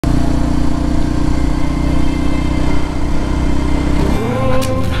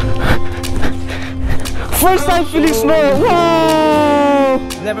First time feeling snow. Wow!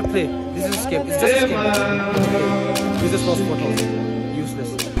 Never play. This is a scam. It's just a scam. Okay. Use this lost portals. Useless.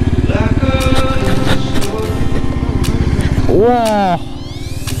 Wow!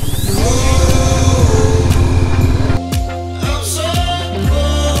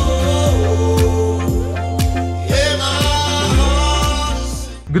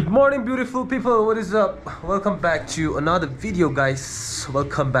 Good morning, beautiful people. What is up? Welcome back to another video, guys.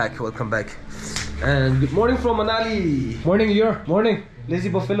 Welcome back. And good morning from Manali. Morning here. Morning, lazy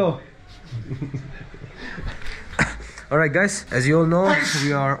buffalo. Alright, guys, as you all know,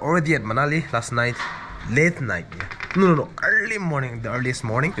 we are already at Manali. Last night, late night. No, early morning. The earliest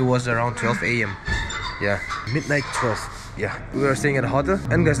morning. It was around 12 a.m. Yeah, midnight 12. Yeah, we were staying at a hotel.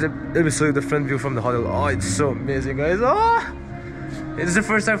 And guys, let me show you the front view from the hotel. Oh, it's so amazing, guys. Oh, it's the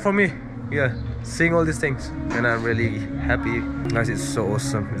first time for me. Yeah, seeing all these things, and I'm really happy, guys. It's so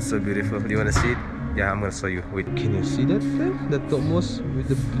awesome. It's so beautiful. Do you want to see it? Yeah, I'm gonna show you. Wait, can you see that thing? That topmost with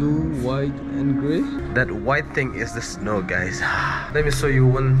the blue, white, and gray? That white thing is the snow, guys. Let me show you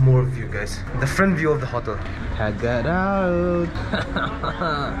one more view, guys. The front view of the hotel. Head that out.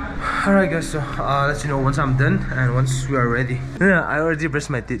 Alright, guys, so I'll let you know once I'm done and once we are ready. Yeah, I already brushed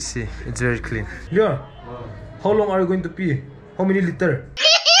my teeth. See, it's very clean. Yeah. How long are you going to pee? How many liters?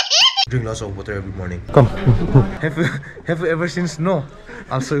 Drink lots of water every morning. Come. have you ever seen snow?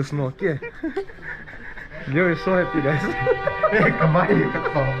 I'll show you snow. Okay. You're so happy, guys.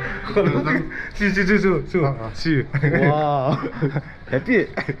 See. Wow. Happy.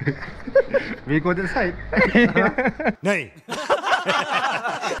 We go inside. Nay.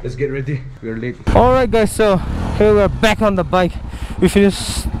 Let's get ready. We're late. Alright, guys, so here we are back on the bike. We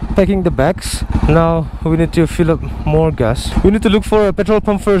finished packing the bags. Now we need to fill up more gas. We need to look for a petrol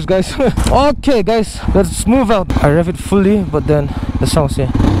pump first, guys. Okay, guys, let's move out. I rev it fully, but then the sounds here.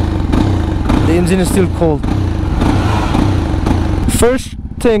 The engine is still cold. First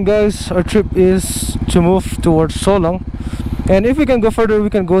thing, guys, our trip is to move towards Solang, and if we can go further, we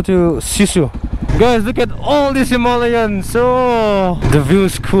can go to Sissu. Guys, look at all these Himalayans. Oh, the view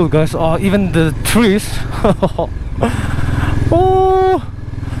is cool, guys. Oh, even the trees. Oh,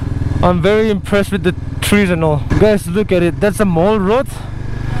 I'm very impressed with the trees and all. Guys, look at it. That's a mall road.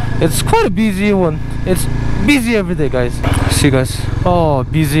 It's quite a busy one. It's busy every day, guys. See, guys. Oh,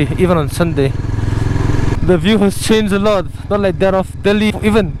 busy even on Sunday. The view has changed a lot. Not like that of Delhi.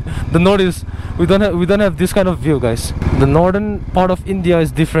 Even the northeast, we don't have this kind of view, guys. The northern part of India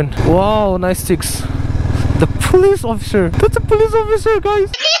is different. Wow, nice sticks. The police officer. That's a police officer,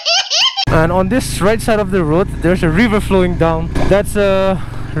 guys. And on this right side of the road, there's a river flowing down. That's a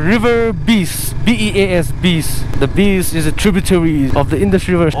river Beas. B-E-A-S, Beas. The Beas is a tributary of the Indus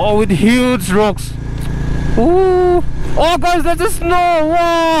River. Oh, with huge rocks. Ooh. Oh, guys, that's the snow.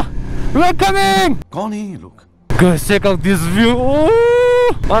 Wow. We're coming. Look. Guys, check out this view. Ooh.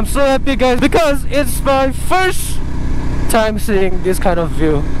 I'm so happy, guys, because it's my first time seeing this kind of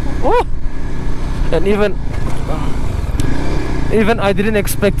view. Ooh. And even I didn't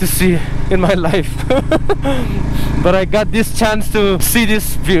expect to see in my life. But I got this chance to see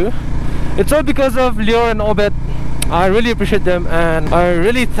this view. It's all because of Leo and Obed. I really appreciate them and I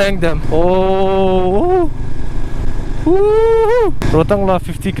really thank them. Oh, Rotangla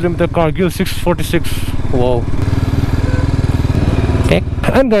 50km, Kargil 646. Wow. Okay.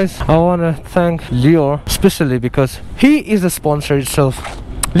 And guys, I want to thank Leo especially because he is the sponsor itself.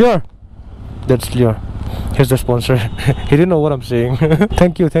 Leo, that's Leo. He's the sponsor. He didn't know what I'm saying.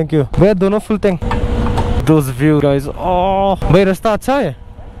 Thank you. Where don't know full thing. Those views, guys. Oh, wait,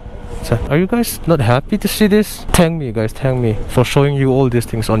 are you guys not happy to see this? Thank me, guys. Thank me for showing you all these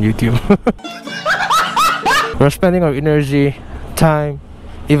things on YouTube. We're spending our energy, time,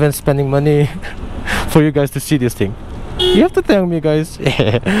 even spending money for you guys to see this thing. You have to thank me, guys.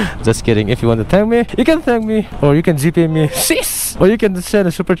 Just kidding. If you want to thank me, you can thank me, or you can GPay me, sis, or you can send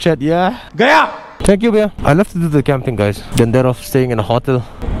a super chat. Yeah, Gaya. Thank you, Bia. I love to do the camping, guys, than that of staying in a hotel.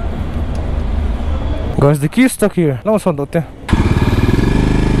 Guys, the key is stuck here.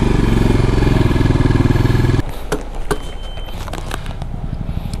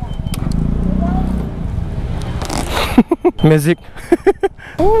 Magic.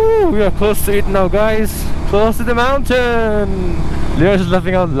 Ooh, we are close to it now, guys. Close to the mountain. Leo is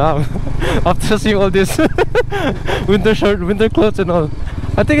laughing out loud after seeing all this winter shirt, winter clothes and all.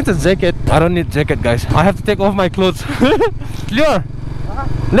 I think it's a jacket. I don't need jacket, guys. I have to take off my clothes. Leo,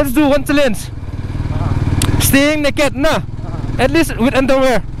 let's do one challenge. Staying naked, nah. At least with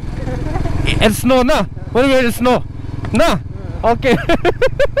underwear. And snow, nah. When we're in snow, nah. Okay.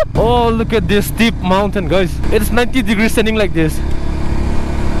 Oh, look at this steep mountain, guys. It's 90 degrees standing like this.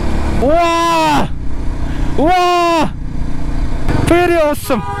 Wow! Wow! Pretty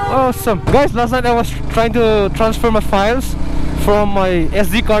awesome. Awesome. Guys, last night I was trying to transfer my files from my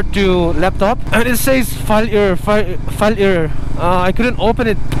SD card to laptop, and it says file error, file error. I couldn't open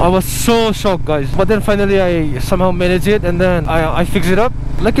it. I was so shocked, guys. But then finally I somehow managed it, and then I fixed it up.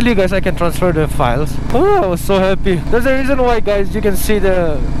 Luckily, guys, I can transfer the files. Oh, I was so happy. There's a reason why, guys, you can see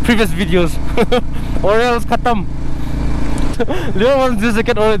the previous videos. Or else khatam. Leo wants this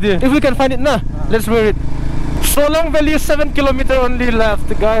jacket already. If we can find it now, let's wear it. Solang Valley, 7 kilometers only left,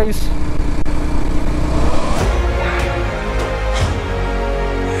 guys.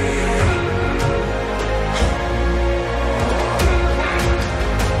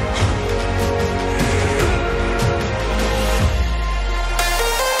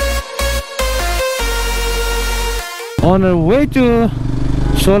 On our way to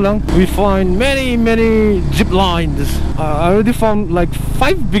Solang, we find many zip lines. I already found like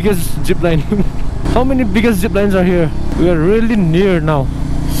 5 biggest zip lines. How many biggest zip lines are here? We are really near now.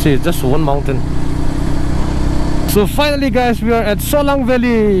 See, just one mountain. So finally, guys, we are at Solang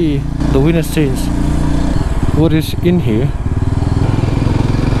Valley. The wind has changed. What is in here?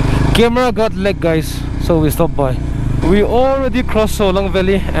 Camera got lag, guys, so we stopped by. We already crossed Solang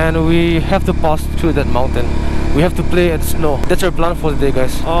Valley and we have to pass through that mountain. We have to play at snow. That's our plan for the day,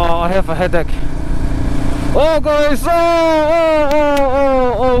 guys. Oh, I have a headache. Oh, guys!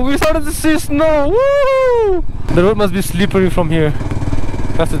 Oh! We started to see snow. Woo! The road must be slippery from here.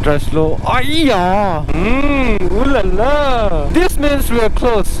 Have to drive slow. Ayya! Ooh la la! This means we are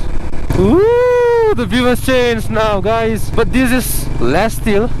close. Ooh! The view has changed now, guys. But this is last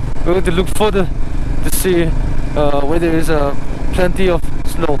still. We're going to look further to see where there is plenty of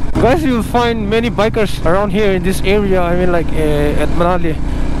snow. Guys, you'll find many bikers around here in this area. I mean, like at Manali,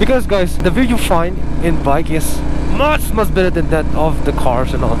 because guys, the view you find in bike is much better than that of the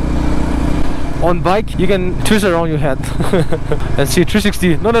cars and all. On bike, you can twist around your head and see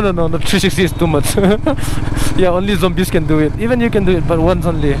 360. No, not 360 is too much. Yeah, only zombies can do it. Even you can do it, but once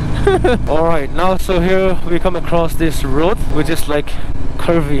only. Alright, now so here we come across this road, which is like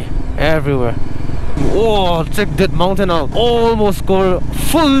curvy everywhere. Oh, check that mountain out. Almost covered,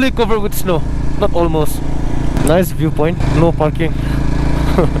 fully covered with snow. Not almost. Nice viewpoint. No parking.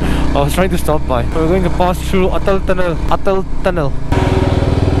 I was trying to stop by. We're going to pass through Atal Tunnel.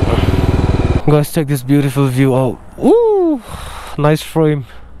 Guys, check this beautiful view out. Ooh, nice frame.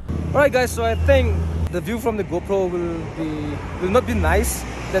 Alright, guys, so I think the view from the GoPro will not be nice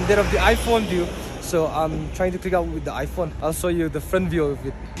than that of the iPhone view. So I'm trying to click out with the iPhone. I'll show you the front view of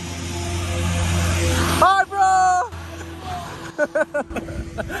it. Hi, bro!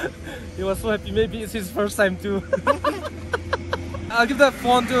 He was so happy. Maybe it's his first time too. I'll give the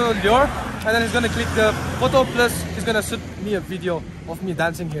phone to Lior, and then he's gonna click the photo, plus he's gonna shoot me a video of me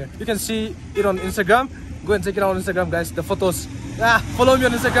dancing here. You can see it on Instagram. Go and check it out on Instagram, guys. The photos. Follow me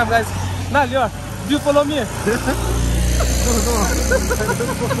on Instagram, guys. Nah, Lior, do you follow me?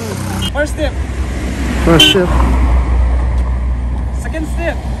 First step. Second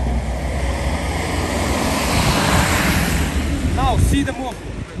step. Now see the move.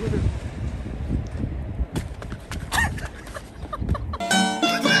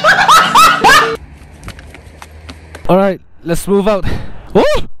 Alright, let's move out.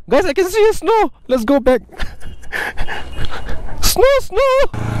 Oh! Guys, I can see snow! Let's go back. Snow!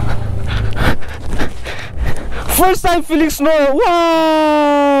 First time feeling snow!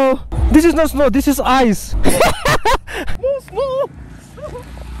 Wow! This is not snow, this is ice. No snow!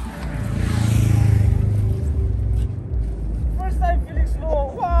 First time feeling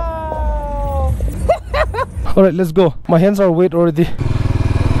snow! Wow! Alright, let's go. My hands are wet already.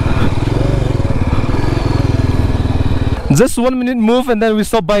 Just 1 minute move and then we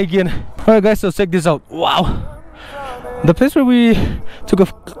stop by again. Alright, guys, so check this out. Wow! The place where we took a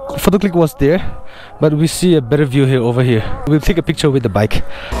photo click was there, but we see a better view here over here. We'll take a picture with the bike.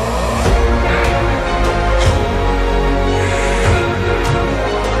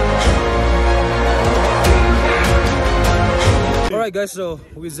 Alright, guys, so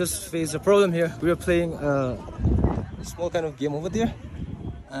we just faced a problem here. We are playing a small kind of game over there,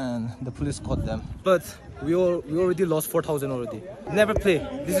 and the police caught them. But we already lost 4,000 already. Never play.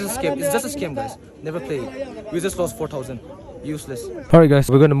 This is a scam. It's just a scam, guys. Never play it. We just lost 4,000. Useless. Alright, guys,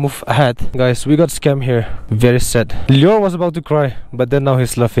 we're gonna move ahead. Guys, we got scammed here. Very sad. Lior was about to cry, but then now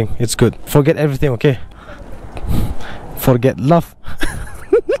he's laughing. It's good. Forget everything, okay? Forget love.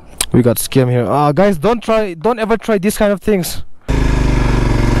 We got scammed here. Guys, don't ever try these kind of things.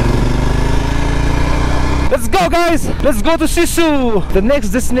 Let's go, guys. Let's go to Sissu. The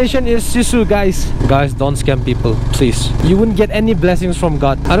next destination is Sissu, guys. Guys, don't scam people, please. You wouldn't get any blessings from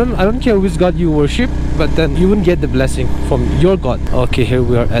God. I don't care which God you worship, but then you wouldn't get the blessing from your God. Okay, here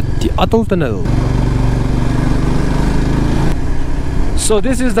we are at the Atal Tunnel. So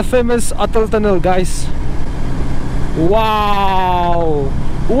this is the famous Atal Tunnel, guys. Wow!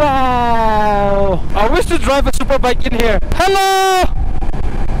 Wow! I wish to drive a super bike in here. Hello!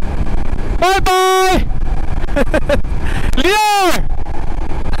 Bye bye! Leo!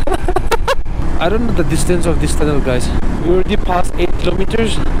 I don't know the distance of this tunnel, guys. We already passed 8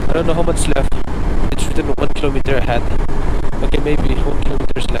 kilometers. I don't know how much left. It's written 1 kilometer ahead. Okay, maybe 1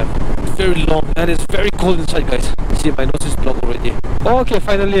 kilometers left. It's very long and it's very cold inside, guys. See, my nose is blocked already. Okay,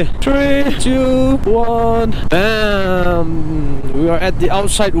 finally. 3, 2, 1. Bam! We are at the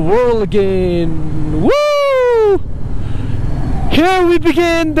outside world again. Woo! Here we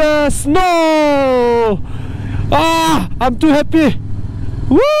begin the snow. Ah, I'm too happy.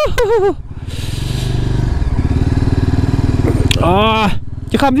 Woo! Ah,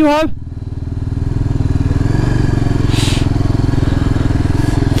 you come, you have.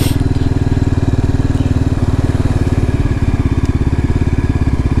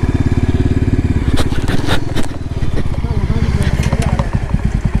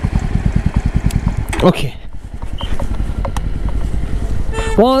 Okay.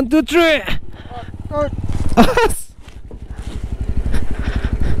 1, 2, 3.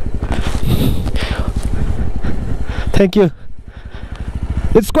 Thank you.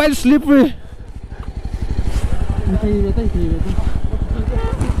 It's quite slippery.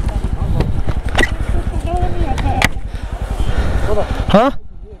 Huh?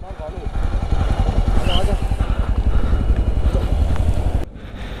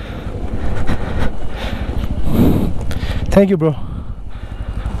 Thank you, bro.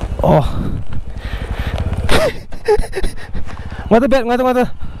 Oh. Ngata bet,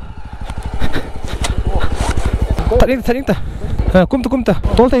 ngata. Tarik ta. Kumta.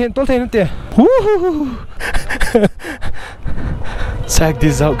 Tol ta hin te. Woo! Check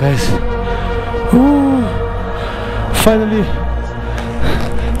this out, guys. Woo! Finally.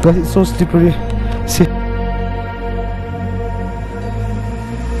 Guys, it's so slippery. See.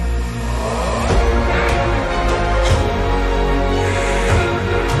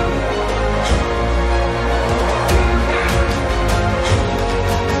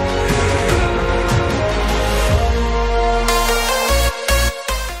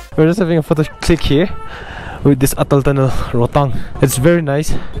 We're just having a photo click here with this Atal Tunnel Rotang. It's very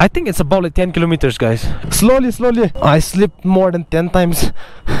nice. I think it's about like 10 kilometers, guys. Slowly. I slipped more than 10 times.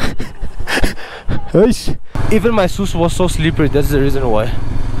 Even my shoes was so slippery. That's the reason why.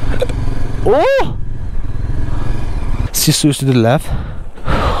 Oh! Sissu is to the left.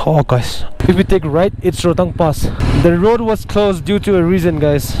 Oh, guys. If we take right, it's Rotang Pass. The road was closed due to a reason,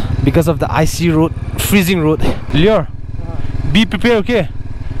 guys. Because of the icy road, freezing road. Lior, be prepared, okay?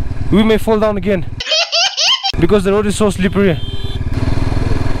 We may fall down again because the road is so slippery.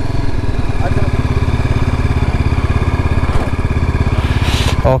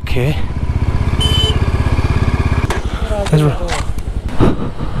 Okay. Let's go.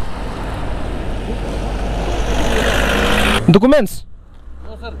 Documents?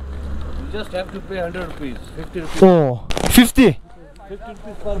 No, sir. You just have to pay 100 rupees, 50 rupees. Oh, 50? 50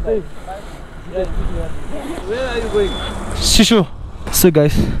 rupees per bike. Where are you going? Sissu. So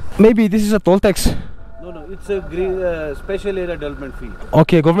guys, maybe this is a toll tax. No, it's a green, special area development fee.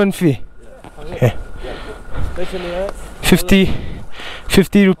 Okay, government fee. Okay. Special area.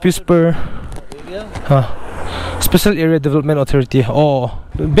 50 rupees per area. Special area development authority. Oh,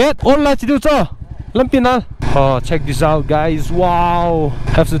 bet all la chidu cha. Lampinal. Oh, check this out, guys. Wow.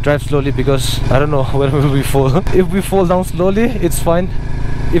 Have to drive slowly because I don't know when will we fall. If we fall down slowly, it's fine.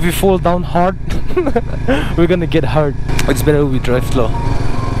 If we fall down hard, we're gonna get hurt. It's better we drive slow.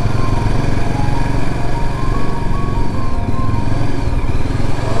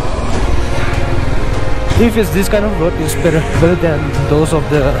 If it's this kind of road, it's better than those of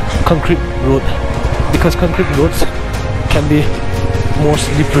the concrete road, because concrete roads can be more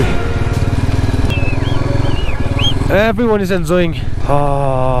slippery. Everyone is enjoying.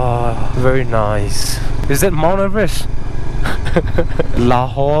 Ah, very nice. Is that Mount Everest?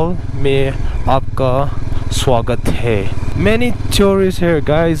 Lahore में आपका स्वागत है. Many tourists here,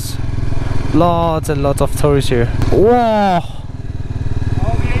 guys. Lots and lots of tourists here. Wow.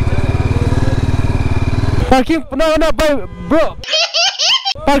 Parking? No, bro.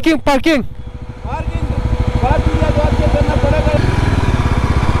 Parking.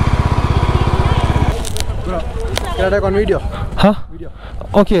 Bro, can I take on video? Huh? Video.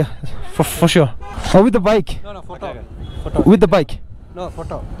 Okay, for sure. Or with the bike? No, photo. With the bike? No,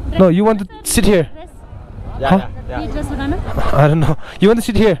 photo. No, you want to sit here? Huh? I don't know. You want to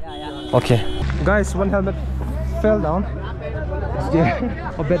sit here? Okay. Guys, one helmet fell down. It's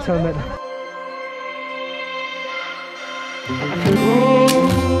there. A bed helmet.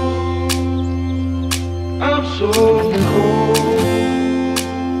 I'm so cold.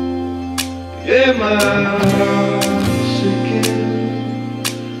 Yeah, my heart's sinking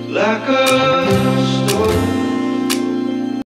like a